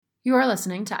You are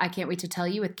listening to I Can't Wait to Tell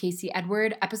You with Casey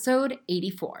Edward, episode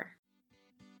 84.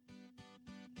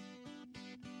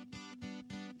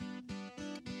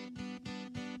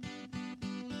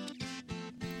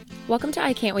 Welcome to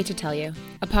I Can't Wait to Tell You,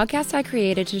 a podcast I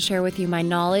created to share with you my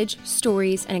knowledge,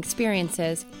 stories, and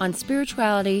experiences on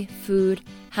spirituality, food,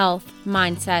 health,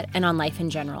 mindset, and on life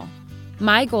in general.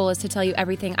 My goal is to tell you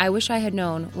everything I wish I had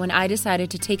known when I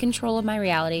decided to take control of my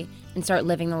reality and start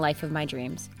living the life of my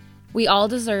dreams. We all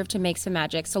deserve to make some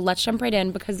magic, so let's jump right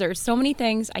in because there are so many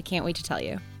things I can't wait to tell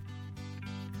you.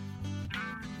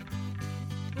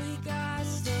 We got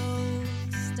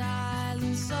style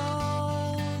and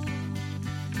soul.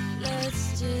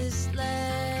 Let's just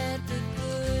let the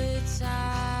good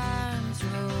times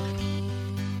roll.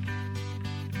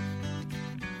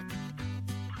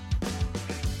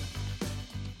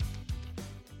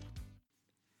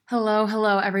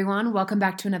 Hello, everyone. Welcome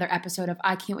back to another episode of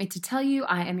I Can't Wait to Tell You.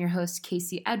 I am your host,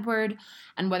 Casey Edward,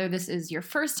 and whether this is your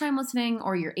first time listening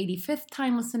or your 85th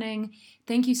time listening,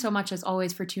 thank you so much as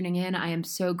always for tuning in. I am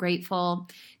so grateful.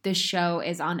 This show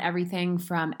is on everything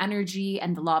from energy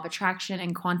and the law of attraction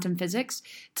and quantum physics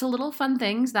to little fun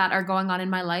things that are going on in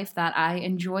my life that I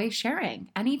enjoy sharing.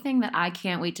 Anything that I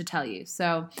can't wait to tell you.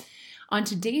 So on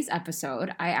today's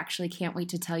episode, I actually can't wait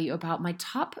to tell you about my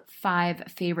top 5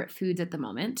 favorite foods at the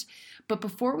moment. But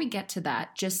before we get to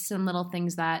that, just some little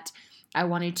things that I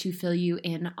wanted to fill you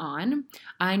in on.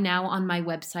 I now on my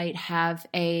website have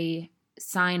a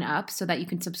sign up so that you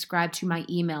can subscribe to my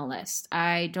email list.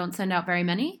 I don't send out very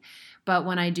many, but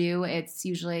when I do, it's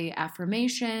usually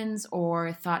affirmations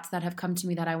or thoughts that have come to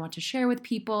me that I want to share with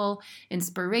people,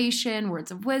 inspiration,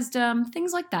 words of wisdom,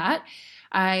 things like that.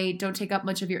 I don't take up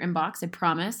much of your inbox, I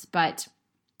promise, but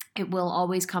it will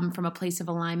always come from a place of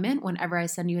alignment whenever I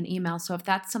send you an email. So if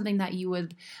that's something that you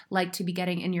would like to be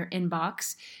getting in your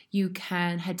inbox, you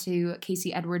can head to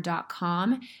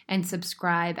caseyedward.com and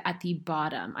subscribe at the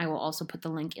bottom. I will also put the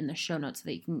link in the show notes so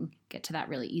that you can get to that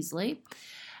really easily.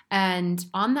 And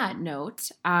on that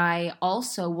note, I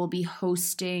also will be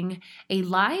hosting a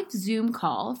live Zoom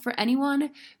call for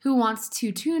anyone who wants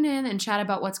to tune in and chat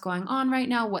about what's going on right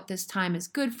now, what this time is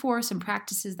good for, some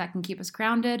practices that can keep us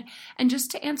grounded, and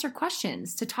just to answer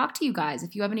questions, to talk to you guys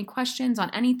if you have any questions on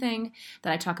anything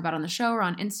that I talk about on the show or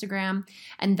on Instagram.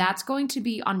 And that's going to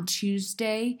be on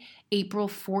Tuesday, April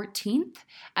 14th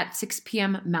at 6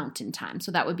 p.m. Mountain Time.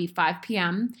 So that would be 5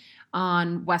 p.m.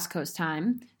 on West Coast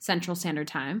time, Central Standard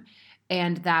Time,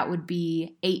 and that would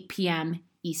be 8 p.m.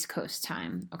 East Coast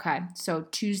time, okay? So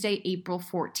Tuesday, April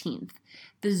 14th.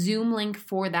 The Zoom link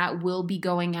for that will be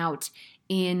going out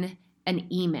in an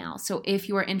email. So if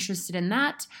you are interested in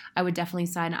that, I would definitely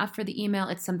sign up for the email.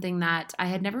 It's something that I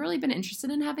had never really been interested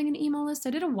in having an email list.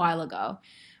 I did a while ago,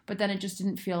 but then it just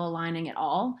didn't feel aligning at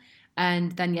all.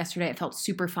 And then yesterday it felt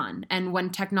super fun. And when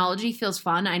technology feels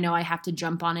fun, I know I have to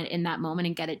jump on it in that moment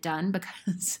and get it done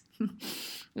because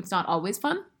it's not always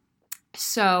fun.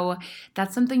 So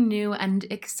that's something new and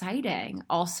exciting.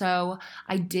 Also,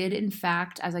 I did, in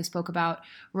fact, as I spoke about,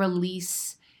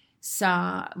 release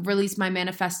my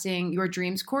Manifesting Your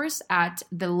Dreams course at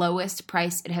the lowest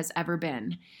price it has ever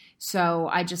been. So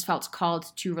I just felt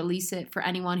called to release it for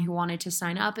anyone who wanted to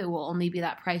sign up. It will only be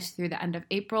that price through the end of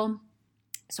April.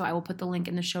 So I will put the link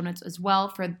in the show notes as well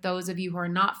for those of you who are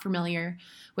not familiar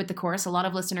with the course. A lot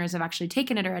of listeners have actually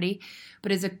taken it already,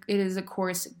 but it is a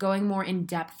course going more in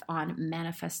depth on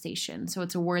manifestation. So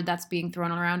it's a word that's being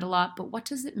thrown around a lot, but what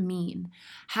does it mean?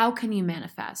 How can you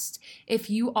manifest? If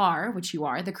you are, which you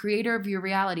are, the creator of your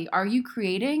reality, are you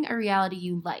creating a reality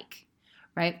you like,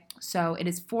 right? So it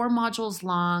is 4 modules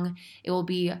long. It will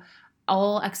be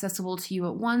all accessible to you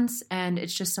at once, and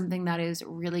it's just something that is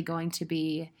really going to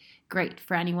be great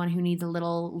for anyone who needs a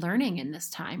little learning in this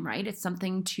time, right? It's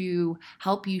something to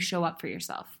help you show up for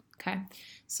yourself, okay?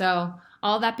 So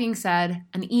all that being said,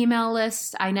 an email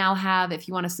list I now have if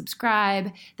you want to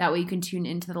subscribe. That way you can tune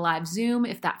into the live Zoom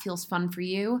if that feels fun for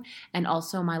you, and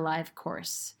also my live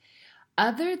course.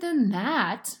 Other than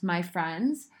that, my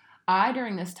friends, I,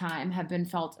 during this time, have been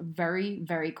felt very,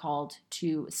 very called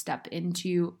to step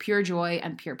into pure joy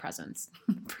and pure presence,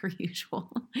 per usual.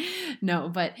 No,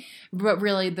 but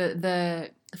really the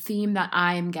theme that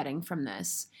I am getting from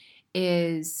this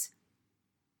is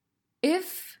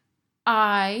if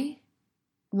I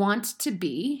want to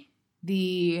be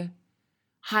the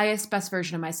highest, best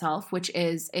version of myself, which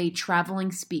is a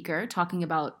traveling speaker talking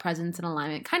about presence and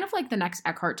alignment, kind of like the next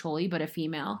Eckhart Tolle, but a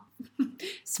female,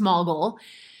 small goal.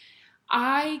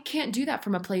 I can't do that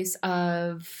from a place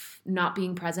of not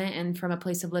being present and from a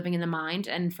place of living in the mind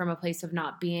and from a place of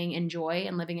not being in joy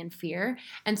and living in fear.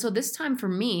 And so this time for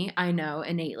me, I know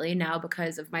innately now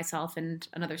because of myself and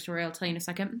another story I'll tell you in a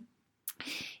second,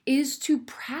 is to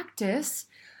practice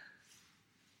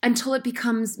until it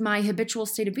becomes my habitual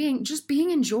state of being, just being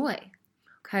in joy.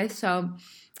 Okay, so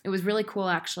it was really cool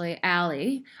actually.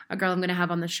 Allie, a girl I'm going to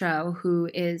have on the show who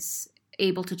is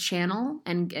able to channel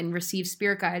and receive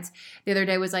spirit guides, the other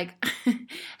day was like,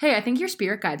 hey, I think your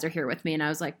spirit guides are here with me. And I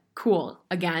was like, cool,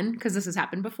 again, because this has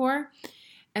happened before.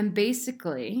 And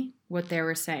basically what they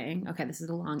were saying, okay, this is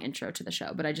a long intro to the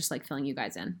show, but I just like filling you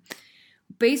guys in.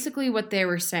 Basically what they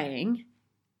were saying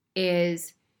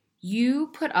is you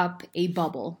put up a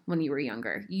bubble when you were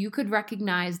younger. You could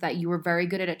recognize that you were very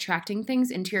good at attracting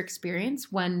things into your experience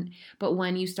but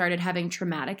when you started having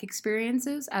traumatic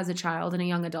experiences as a child and a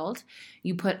young adult,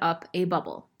 you put up a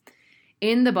bubble.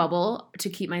 In the bubble, to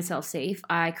keep myself safe,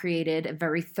 I created a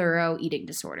very thorough eating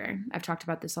disorder. I've talked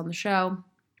about this on the show,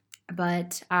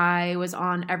 but I was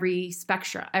on every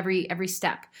spectrum, every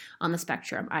step on the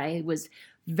spectrum. I was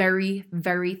very,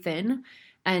 very thin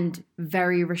and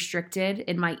very restricted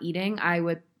in my eating. I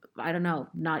would,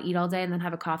 not eat all day and then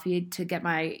have a coffee to get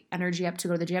my energy up to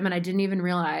go to the gym. And I didn't even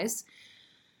realize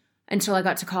until I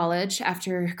got to college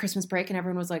after Christmas break and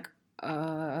everyone was like,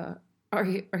 are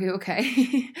you okay?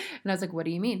 And I was like, what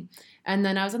do you mean? And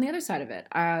then I was on the other side of it,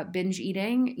 binge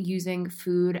eating, using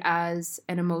food as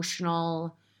an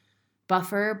emotional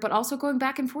buffer, but also going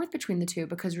back and forth between the two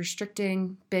because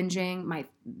restricting, binging, my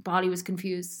body was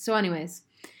confused. So anyways,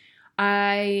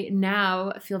 I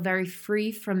now feel very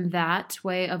free from that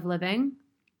way of living.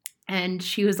 And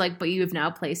she was like, but you have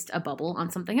now placed a bubble on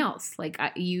something else. Like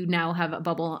you now have a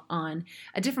bubble on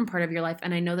a different part of your life.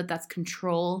 And I know that that's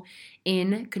control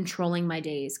in controlling my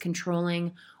days,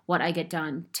 controlling what I get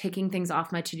done, taking things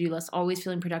off my to-do list, always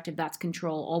feeling productive. That's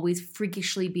control, always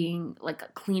freakishly being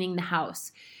like cleaning the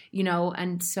house,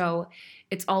 And so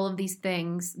it's all of these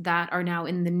things that are now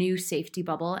in the new safety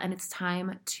bubble and it's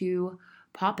time to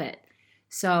pop it.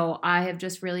 So I have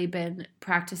just really been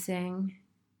just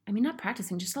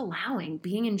allowing,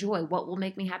 being in joy. What will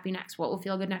make me happy next? What will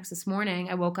feel good next? This morning,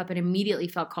 I woke up and immediately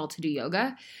felt called to do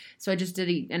yoga. So I just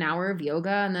did an hour of yoga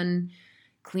and then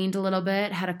cleaned a little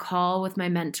bit, had a call with my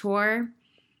mentor.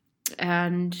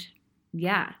 And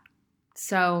yeah,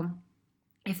 so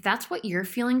if that's what you're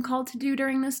feeling called to do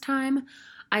during this time,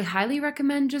 I highly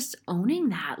recommend just owning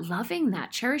that, loving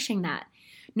that, cherishing that.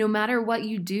 No matter what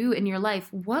you do in your life,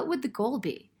 what would the goal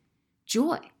be?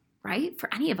 Joy, right?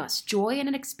 For any of us, joy and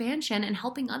an expansion and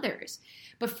helping others.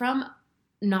 But from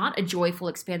not a joyful,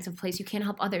 expansive place, you can't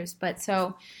help others. But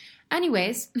so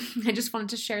anyways, I just wanted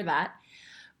to share that.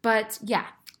 But yeah,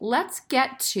 let's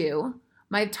get to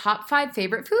my top 5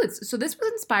 favorite foods. So this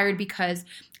was inspired because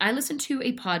I listened to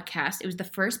a podcast. It was the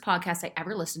first podcast I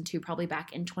ever listened to, probably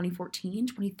back in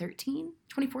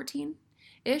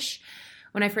 2014-ish.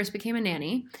 When I first became a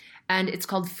nanny, and it's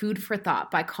called Food for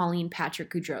Thought by Colleen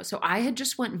Patrick Goudreau. So I had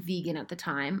just went vegan at the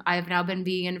time. I have now been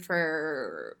vegan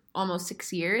for almost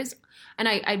 6 years, and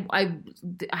I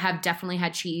have definitely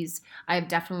had cheese. I have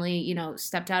definitely,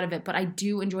 stepped out of it, but I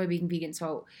do enjoy being vegan.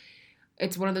 So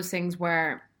it's one of those things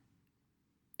where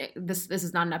this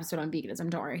is not an episode on veganism,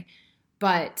 don't worry,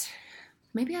 but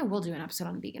maybe I will do an episode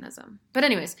on veganism. But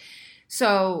anyways,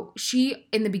 so she,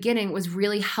 in the beginning, was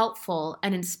really helpful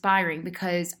and inspiring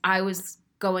because I was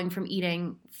going from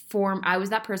I was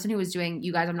that person who was doing,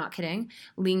 you guys, I'm not kidding,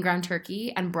 lean ground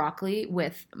turkey and broccoli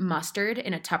with mustard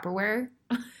in a Tupperware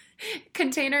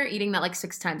container, eating that like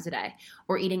 6 times a day,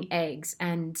 or eating eggs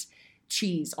and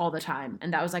cheese all the time.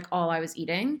 And that was like all I was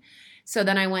eating. So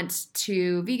then I went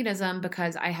to veganism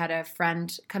because I had a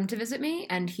friend come to visit me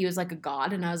and he was like a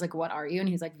god. And I was like, what are you? And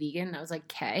he was like, vegan. And I was like,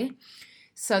 okay.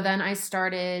 So then I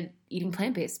started eating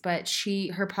plant-based, but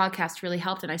her podcast really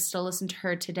helped, and I still listen to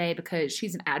her today because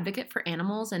she's an advocate for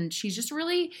animals, and she's just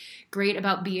really great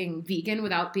about being vegan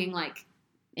without being like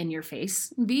in your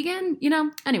face vegan,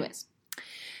 Anyways,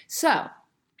 so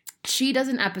she does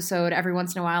an episode every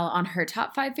once in a while on her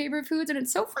top 5 favorite foods, and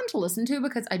it's so fun to listen to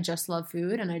because I just love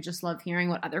food and I just love hearing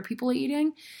what other people are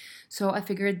eating. So I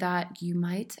figured that you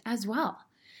might as well.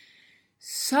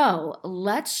 So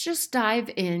let's just dive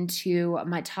into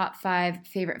my top 5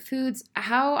 favorite foods.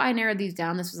 How I narrowed these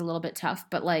down, this was a little bit tough,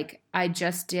 but like I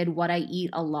just did what I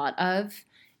eat a lot of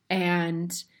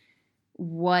and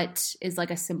what is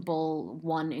like a simple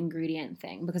 1 ingredient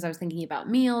thing because I was thinking about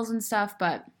meals and stuff,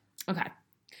 but okay.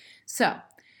 So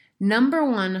number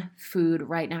 1 food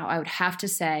right now, I would have to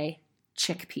say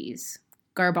chickpeas,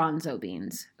 garbanzo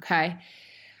beans, okay?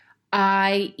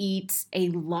 I eat a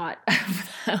lot of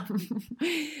them.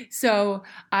 So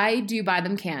I do buy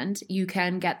them canned. You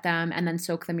can get them and then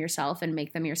soak them yourself and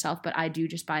make them yourself, but I do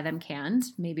just buy them canned.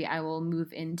 Maybe I will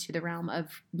move into the realm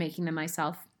of making them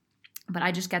myself, but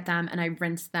I just get them and I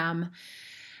rinse them.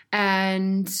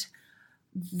 And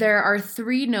there are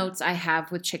 3 notes I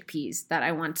have with chickpeas that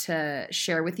I want to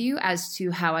share with you as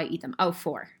to how I eat them. Oh,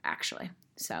 4, actually.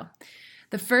 So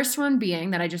the first one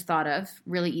being that I just thought of,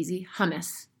 really easy,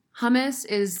 hummus. Hummus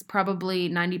is probably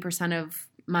 90% of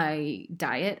my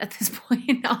diet at this point.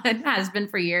 It has been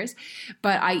for years,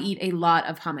 but I eat a lot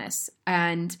of hummus.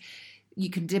 And you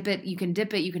can dip it, you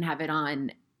can have it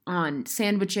on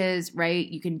sandwiches, right?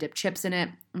 You can dip chips in it.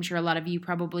 I'm sure a lot of you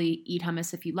probably eat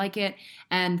hummus if you like it.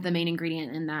 And the main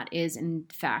ingredient in that is, in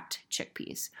fact,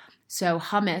 chickpeas. So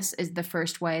hummus is the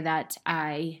first way that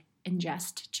I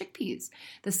ingest chickpeas.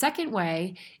 The second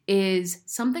way is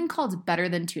something called Better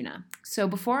Than Tuna. So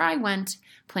before I went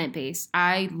plant-based,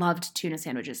 I loved tuna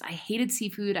sandwiches. I hated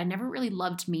seafood. I never really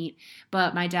loved meat,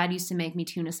 but my dad used to make me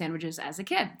tuna sandwiches as a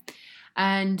kid.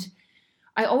 And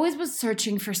I always was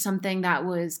searching for something that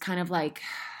was kind of like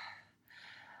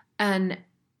an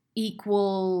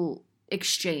equal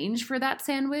exchange for that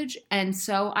sandwich. And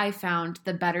so I found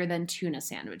the Better Than Tuna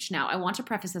sandwich. Now, I want to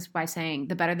preface this by saying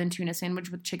the Better Than Tuna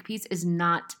sandwich with chickpeas is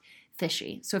not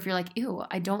fishy. So if you're like, ew,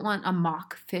 I don't want a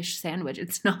mock fish sandwich,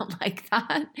 it's not like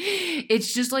that.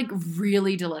 It's just like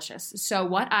really delicious. So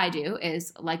what I do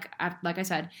is, like I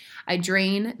said, I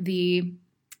drain the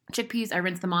chickpeas, I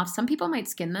rinse them off. Some people might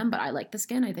skin them, but I like the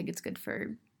skin. I think it's good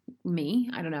for me.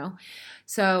 I don't know.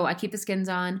 So I keep the skins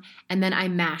on and then I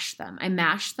mash them. I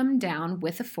mash them down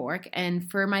with a fork. And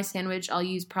for my sandwich, I'll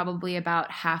use probably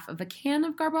about half of a can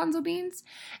of garbanzo beans.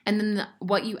 And then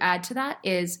what you add to that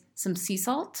is some sea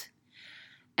salt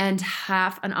and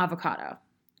half an avocado.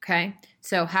 Okay.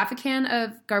 So half a can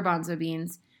of garbanzo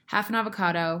beans, half an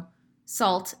avocado,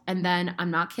 salt. And then I'm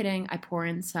not kidding, I pour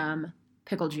in some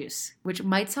pickle juice, which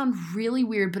might sound really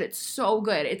weird, but it's so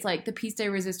good. It's like the piece de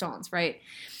resistance, right?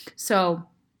 So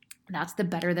that's the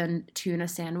Better Than Tuna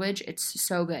sandwich. It's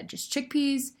so good. Just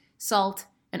chickpeas, salt,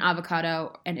 and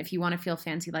avocado. And if you want to feel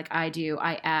fancy like I do,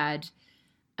 I add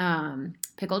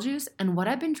pickle juice. And what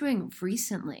I've been doing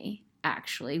recently,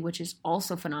 actually, which is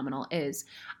also phenomenal, is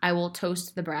I will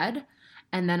toast the bread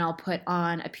and then I'll put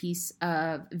on a piece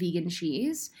of vegan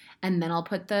cheese and then I'll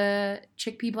put the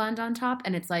chickpea blend on top.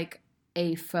 And it's like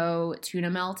a faux tuna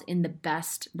melt in the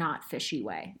best, not fishy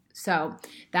way. So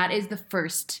that is the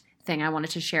first thing I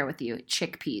wanted to share with you.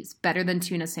 Chickpeas, Better Than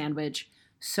Tuna sandwich.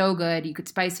 So good. You could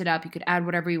spice it up. You could add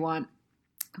whatever you want.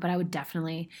 But I would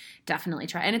definitely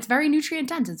try. And it's very nutrient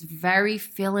dense. It's very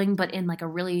filling, but in like a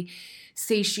really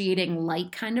satiating,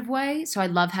 light kind of way. So I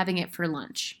love having it for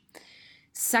lunch.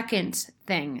 Second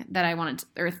thing that I wanted,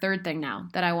 or third thing now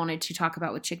that I wanted to talk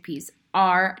about with chickpeas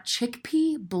are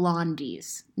chickpea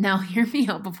blondies. Now, hear me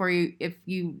out if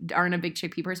you aren't a big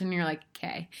chickpea person, you're like,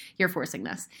 okay, you're forcing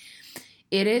this.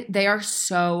 They are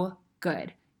so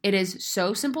good. It is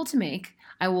so simple to make.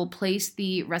 I will place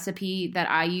the recipe that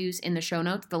I use in the show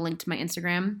notes, the link to my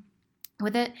Instagram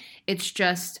with it. It's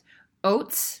just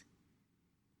oats,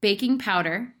 baking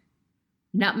powder,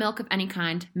 nut milk of any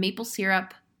kind, maple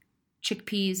syrup,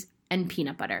 chickpeas, and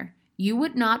peanut butter. You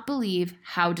would not believe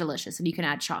how delicious, and you can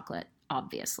add chocolate,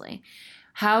 obviously,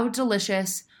 how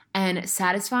delicious and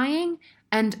satisfying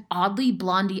and oddly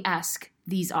blondie-esque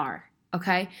these are,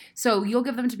 okay? So you'll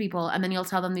give them to people, and then you'll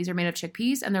tell them these are made of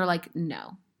chickpeas, and they're like,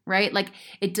 no, right? Like,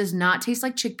 it does not taste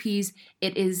like chickpeas.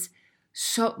 It is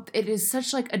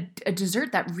such like a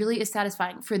dessert that really is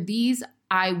satisfying. For these,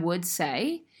 I would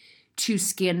say to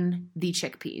skin the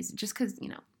chickpeas, just because,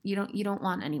 you don't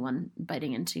want anyone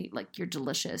biting into like your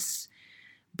delicious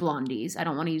blondies. I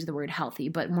don't want to use the word healthy,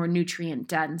 but more nutrient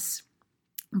dense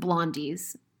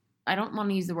blondies. I don't want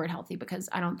to use the word healthy because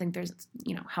I don't think there's,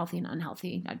 healthy and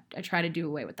unhealthy. I try to do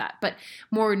away with that, but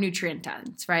more nutrient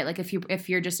dense, right? Like if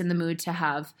you're just in the mood to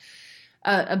have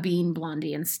a bean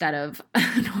blondie instead of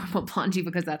a normal blondie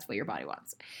because that's what your body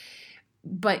wants.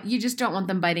 But you just don't want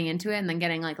them biting into it and then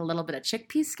getting like a little bit of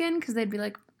chickpea skin because they'd be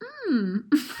like,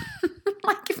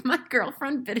 like if my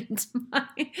girlfriend bit into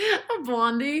a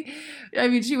blondie, I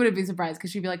mean, she wouldn't be surprised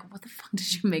because she'd be like, what the fuck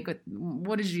did you make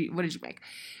what did you make?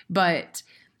 But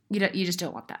you just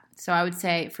don't want that. So I would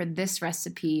say for this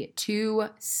recipe, to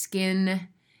skin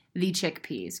the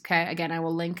chickpeas, okay? Again, I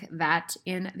will link that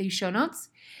in the show notes.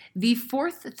 The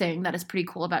fourth thing that is pretty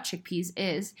cool about chickpeas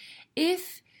is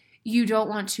if you don't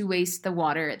want to waste the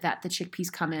water that the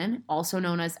chickpeas come in, also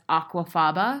known as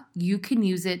aquafaba, you can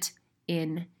use it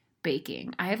in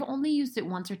baking. I have only used it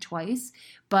once or twice,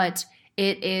 but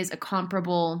it is a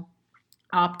comparable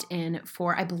opt in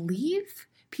for, I believe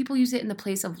people use it in the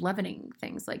place of leavening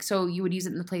things. Like, so you would use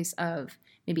it in the place of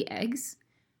maybe eggs.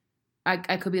 I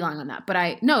could be lying on that,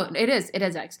 but no, it is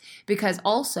eggs, because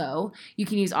also you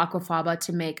can use aquafaba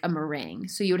to make a meringue.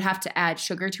 So you would have to add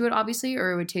sugar to it, obviously,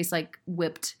 or it would taste like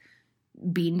whipped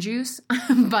bean juice,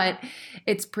 but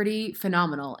it's pretty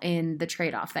phenomenal in the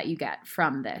trade-off that you get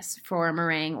from this for a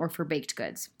meringue or for baked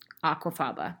goods,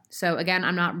 aquafaba. So again,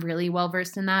 I'm not really well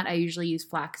versed in that. I usually use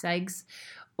flax eggs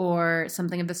or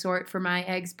something of the sort for my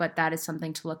eggs, but that is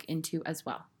something to look into as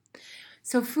well.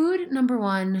 So food number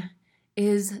 1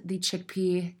 is the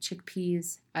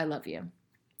chickpeas. I love you.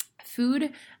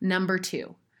 Food number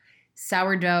 2,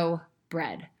 sourdough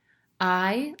bread.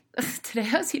 Today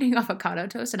I was eating avocado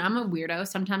toast, and I'm a weirdo.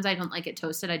 Sometimes I don't like it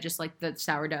toasted. I just like the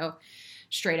sourdough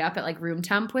straight up at like room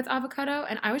temp with avocado.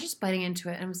 And I was just biting into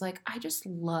it and was like, I just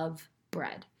love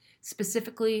bread,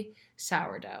 specifically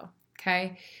sourdough.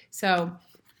 Okay. So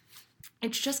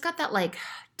it's just got that like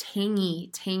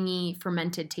tangy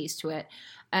fermented taste to it.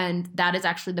 And that is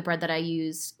actually the bread that I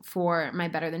use for my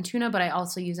Better Than Tuna, but I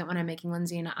also use it when I'm making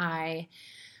Lindsay and I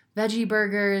veggie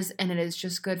burgers, and it is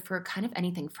just good for kind of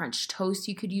anything. French toast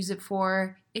you could use it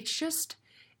for. It's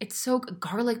so good.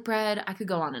 Garlic bread, I could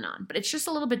go on and on, but it's just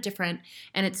a little bit different,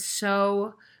 and it's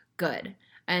so good.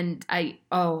 And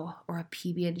or a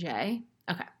PB&J.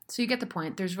 Okay, so you get the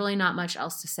point. There's really not much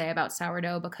else to say about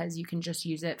sourdough because you can just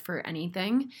use it for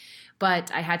anything,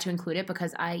 but I had to include it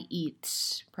because I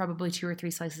eat probably 2 or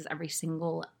 3 slices every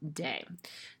single day.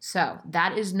 So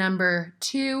that is number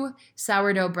 2,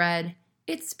 sourdough bread.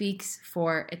 It speaks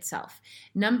for itself.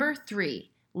 Number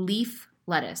 3, leaf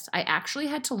lettuce. I actually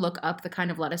had to look up the kind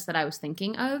of lettuce that I was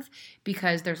thinking of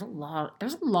because there's a lot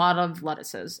of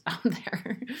lettuces out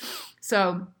there.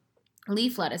 So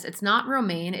leaf lettuce, it's not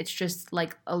romaine, it's just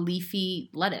like a leafy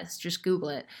lettuce. Just Google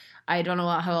it. I don't know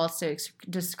how else to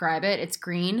describe it. It's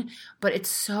green, but it's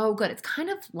so good. It's kind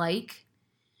of like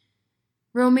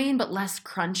romaine, but less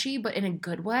crunchy, but in a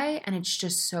good way. And it's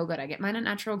just so good. I get mine at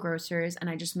Natural Grocers and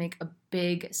I just make a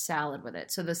big salad with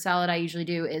it. So the salad I usually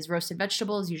do is roasted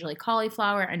vegetables, usually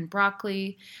cauliflower and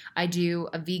broccoli. I do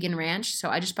a vegan ranch. So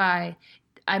I just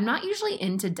I'm not usually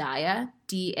into Daiya,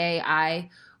 Daiya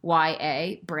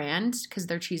brand, because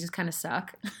their cheeses kind of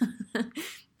suck.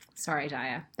 Sorry,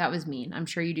 Daiya. That was mean. I'm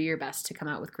sure you do your best to come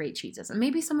out with great cheeses. And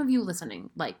maybe some of you listening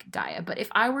like Daiya. But if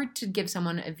I were to give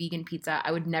someone a vegan pizza,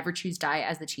 I would never choose Daiya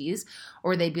as the cheese.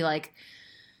 Or they'd be like,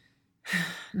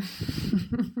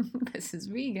 this is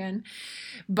vegan.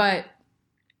 But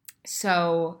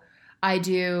so I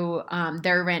do,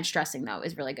 their ranch dressing, though,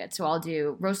 is really good. So I'll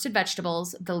do roasted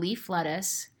vegetables, the leaf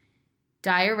lettuce,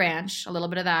 Daiya ranch, a little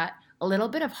bit of that, a little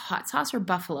bit of hot sauce or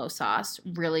buffalo sauce,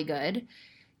 really good,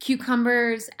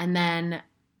 cucumbers, and then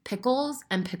pickles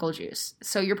and pickle juice.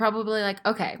 So you're probably like,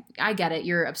 okay, I get it.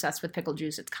 You're obsessed with pickle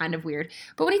juice. It's kind of weird.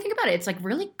 But when you think about it, it's like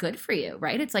really good for you,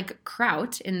 right? It's like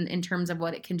kraut in terms of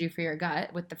what it can do for your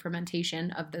gut with the fermentation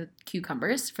of the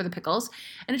cucumbers for the pickles.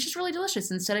 And it's just really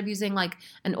delicious. Instead of using like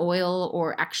an oil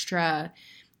or extra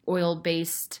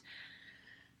oil-based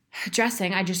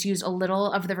dressing, I just use a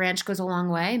little of the ranch, goes a long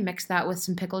way. Mix that with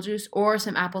some pickle juice or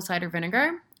some apple cider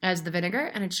vinegar as the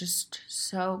vinegar, and it's just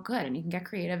so good. And you can get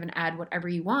creative and add whatever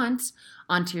you want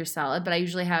onto your salad, but I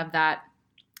usually have that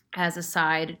as a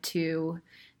side to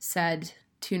said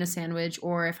tuna sandwich,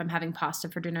 or if I'm having pasta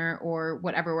for dinner or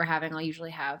whatever we're having, I'll usually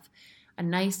have a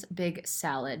nice big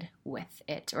salad with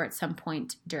it or at some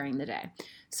point during the day.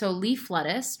 So leaf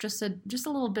lettuce, just a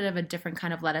little bit of a different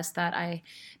kind of lettuce that I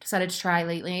decided to try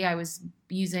lately. I was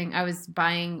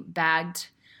buying bagged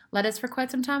lettuce for quite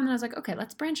some time, and I was like, okay,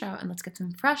 let's branch out and let's get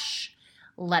some fresh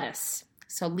lettuce.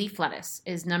 So leaf lettuce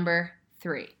is number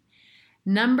 3.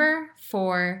 Number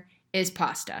 4 is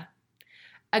pasta.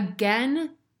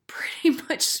 Again, pretty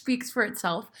much speaks for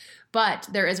itself, but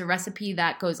there is a recipe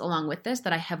that goes along with this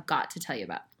that I have got to tell you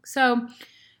about. So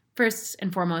first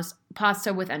and foremost,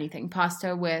 pasta with anything.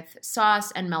 Pasta with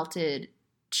sauce and melted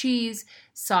cheese,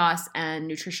 sauce and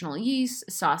nutritional yeast,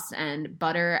 sauce and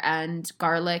butter and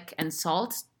garlic and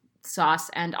salt, sauce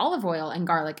and olive oil and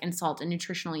garlic and salt and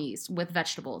nutritional yeast with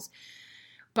vegetables.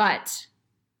 But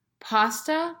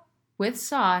pasta with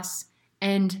sauce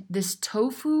and this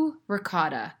tofu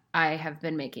ricotta I have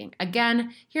been making.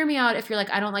 Again, hear me out. If you're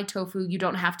like, I don't like tofu, you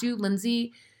don't have to.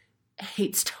 Lindsay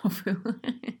hates tofu.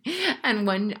 And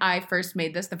when I first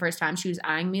made this the first time, she was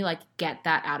eyeing me like, get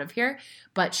that out of here.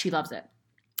 But she loves it.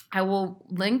 I will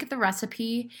link the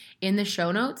recipe in the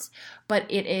show notes, but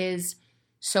it is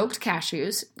soaked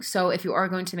cashews. So if you are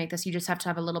going to make this, you just have to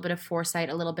have a little bit of foresight,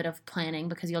 a little bit of planning,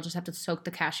 because you'll just have to soak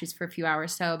the cashews for a few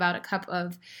hours. So about a cup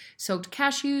of soaked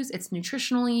cashews. It's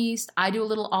nutritional yeast. I do a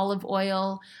little olive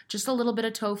oil, just a little bit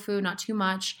of tofu, not too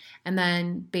much, and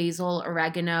then basil,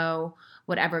 oregano,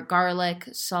 whatever, garlic,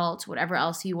 salt, whatever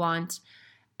else you want.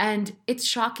 And it's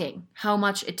shocking how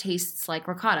much it tastes like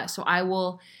ricotta. So I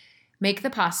will make the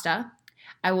pasta,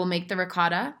 I will make the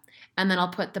ricotta, and then I'll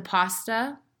put the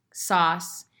pasta,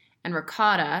 sauce, and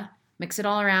ricotta, mix it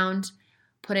all around,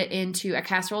 put it into a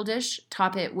casserole dish,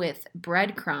 top it with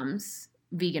breadcrumbs,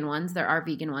 vegan ones. There are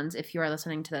vegan ones if you are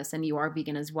listening to this and you are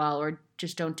vegan as well, or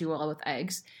just don't do well with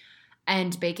eggs,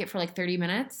 and bake it for like 30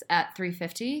 minutes at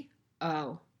 350.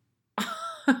 Oh,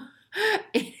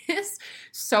 it is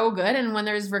so good. And when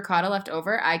there's ricotta left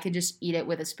over, I could just eat it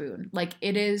with a spoon. Like,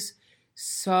 it is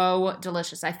so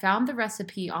delicious. I found the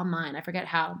recipe online. I forget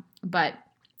how, but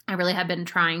I really have been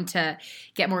trying to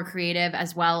get more creative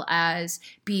as well as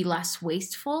be less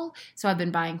wasteful. So I've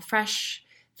been buying fresh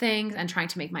things and trying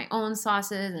to make my own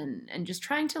sauces and just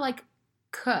trying to like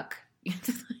cook.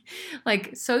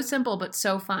 Like, so simple but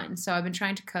so fun. So I've been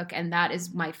trying to cook, and that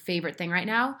is my favorite thing right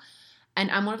now. And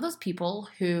I'm one of those people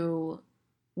who,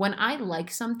 when I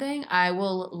like something, I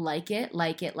will like it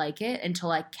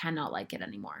until I cannot like it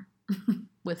anymore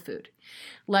with food.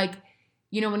 Like,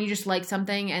 you know, when you just like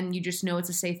something and you just know it's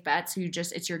a safe bet, so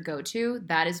it's your go-to.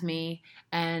 That is me,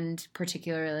 and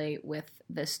particularly with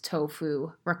this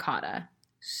tofu ricotta.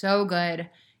 So good.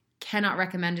 Cannot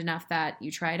recommend enough that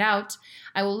you try it out.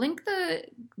 I will link the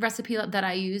recipe that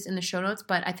I use in the show notes,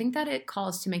 but I think that it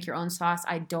calls to make your own sauce.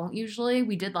 I don't usually.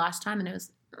 We did last time, and it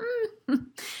was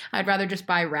I'd rather just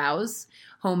buy Rao's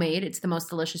homemade. It's the most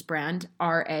delicious brand,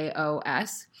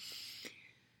 RAOS.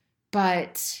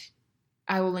 But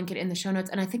I will link it in the show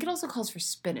notes. And I think it also calls for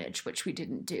spinach, which we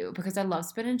didn't do because I love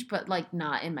spinach, but like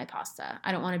not in my pasta.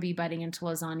 I don't want to be biting into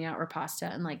lasagna or pasta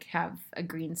and like have a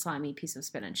green slimy piece of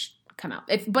spinach come out.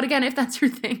 But again, if that's your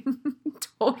thing,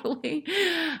 totally.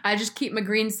 I just keep my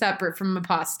greens separate from my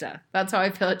pasta. That's how I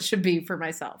feel it should be for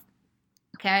myself.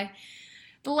 Okay.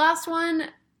 The last one,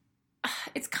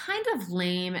 it's kind of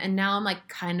lame, and now I'm like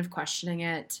kind of questioning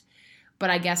it, but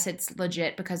I guess it's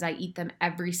legit because I eat them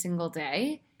every single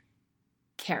day.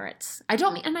 Carrots. I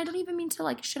don't even mean to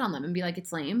like shit on them and be like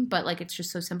it's lame, but like it's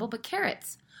just so simple. But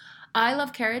carrots. I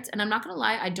love carrots, and I'm not going to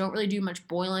lie, I don't really do much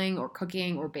boiling or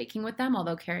cooking or baking with them,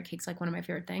 although carrot cake's like one of my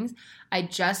favorite things. I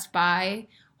just buy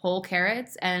whole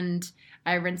carrots and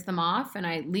I rinse them off and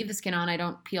I leave the skin on. I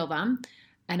don't peel them,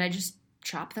 and I just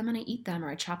chop them and I eat them, or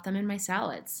I chop them in my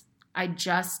salads. I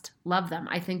just love them.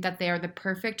 I think that they are the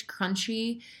perfect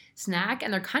crunchy snack,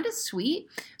 and they're kind of sweet.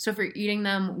 So if you're eating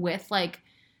them with like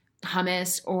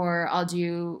hummus, or I'll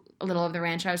do a little of the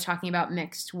ranch I was talking about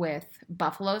mixed with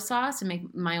buffalo sauce and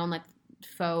make my own like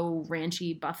faux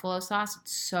ranchy buffalo sauce.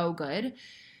 It's so good.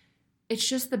 It's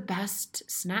just the best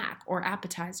snack or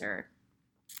appetizer,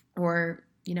 or,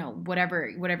 you know, whatever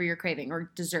you're craving,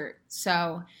 or dessert.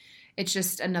 So it's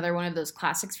just another one of those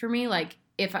classics for me. Like,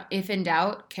 if in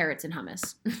doubt, carrots and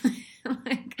hummus.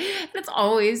 Like, it's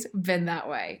always been that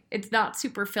way. It's not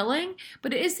super filling,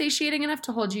 but it is satiating enough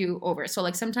to hold you over. So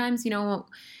like sometimes, you know,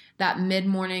 that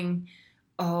mid-morning,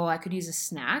 oh, I could use a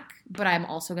snack, but I'm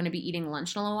also going to be eating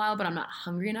lunch in a little while, but I'm not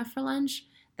hungry enough for lunch.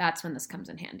 That's when this comes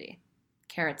in handy.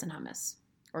 Carrots and hummus,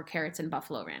 or carrots and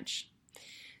buffalo ranch.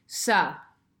 So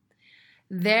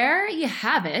there you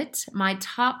have it. My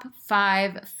top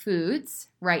 5 foods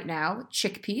right now: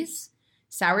 chickpeas,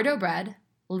 sourdough bread,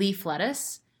 leaf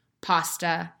lettuce,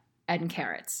 pasta, and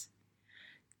carrots.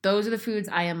 Those are the foods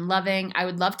I am loving. I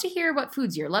would love to hear what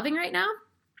foods you're loving right now.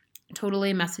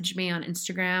 Totally message me on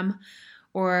Instagram,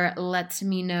 or let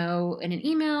me know in an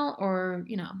email, or,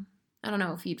 you know, I don't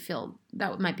know if you'd feel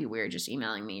that might be weird just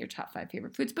emailing me your top 5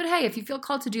 favorite foods. But hey, if you feel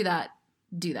called to do that,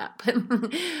 do that. But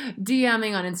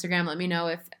DMing on Instagram, let me know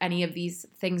if any of these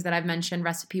things that I've mentioned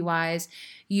recipe-wise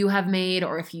you have made,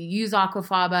 or if you use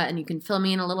aquafaba, and you can fill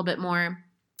me in a little bit more.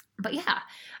 But yeah,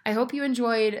 I hope you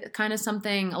enjoyed kind of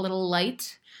something a little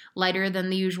lighter than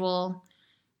the usual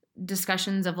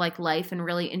discussions of like life and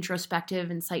really introspective,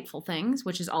 insightful things,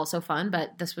 which is also fun,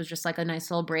 but this was just like a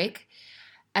nice little break.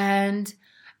 And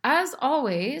as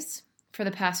always, for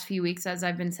the past few weeks, as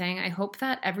I've been saying, I hope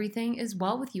that everything is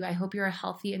well with you. I hope you're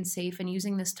healthy and safe, and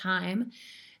using this time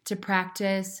to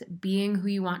practice being who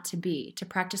you want to be, to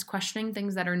practice questioning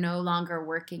things that are no longer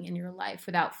working in your life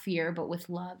without fear, but with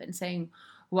love, and saying,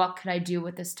 what could I do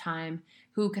with this time?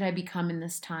 Who could I become in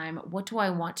this time? What do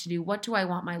I want to do? What do I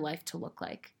want my life to look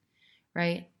like?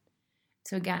 Right?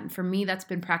 So again, for me, that's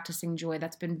been practicing joy.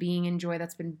 That's been being in joy.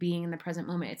 That's been being in the present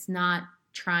moment. It's not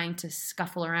trying to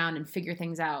scuffle around and figure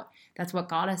things out. That's what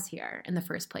got us here in the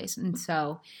first place. And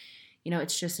so,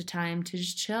 it's just a time to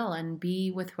just chill and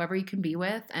be with whoever you can be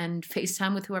with and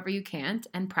FaceTime with whoever you can't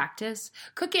and practice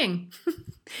cooking.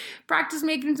 Practice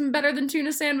making some better than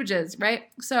tuna sandwiches, right?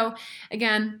 So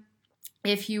again,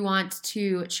 if you want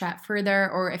to chat further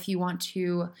or if you want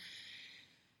to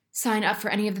sign up for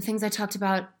any of the things I talked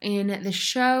about in the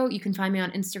show, you can find me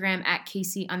on Instagram at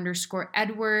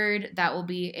Casey_Edward. That will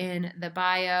be in the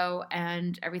bio,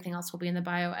 and everything else will be in the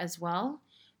bio as well.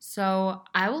 So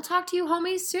I will talk to you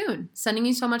homies soon. Sending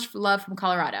you so much love from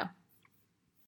Colorado.